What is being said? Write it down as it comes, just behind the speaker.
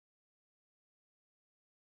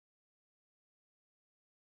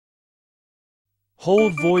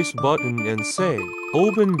Hold voice button and say,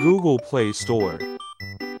 "Open Google Play Store."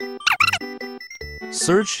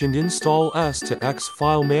 Search and install S2X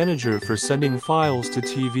File Manager for sending files to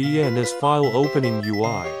TV and as file opening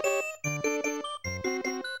UI.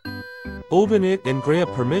 Open it and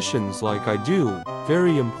grant permissions like I do,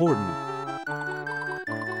 very important.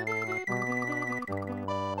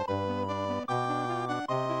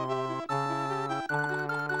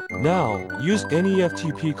 Now, use any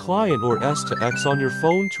FTP client or S2X on your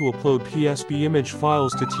phone to upload PSP image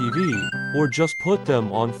files to TV, or just put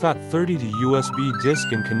them on FAT30 to USB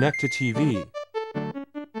disk and connect to TV.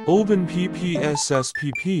 Open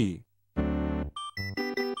PPSSPP.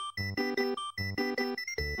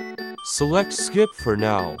 Select Skip for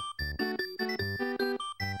now.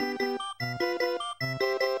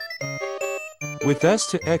 With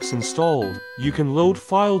S2X installed, you can load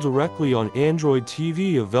file directly on Android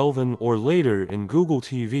TV of Elven or later in Google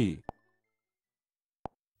TV.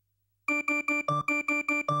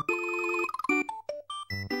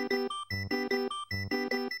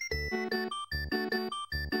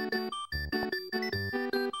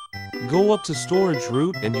 Go up to storage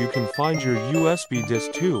root and you can find your USB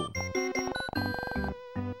disk too.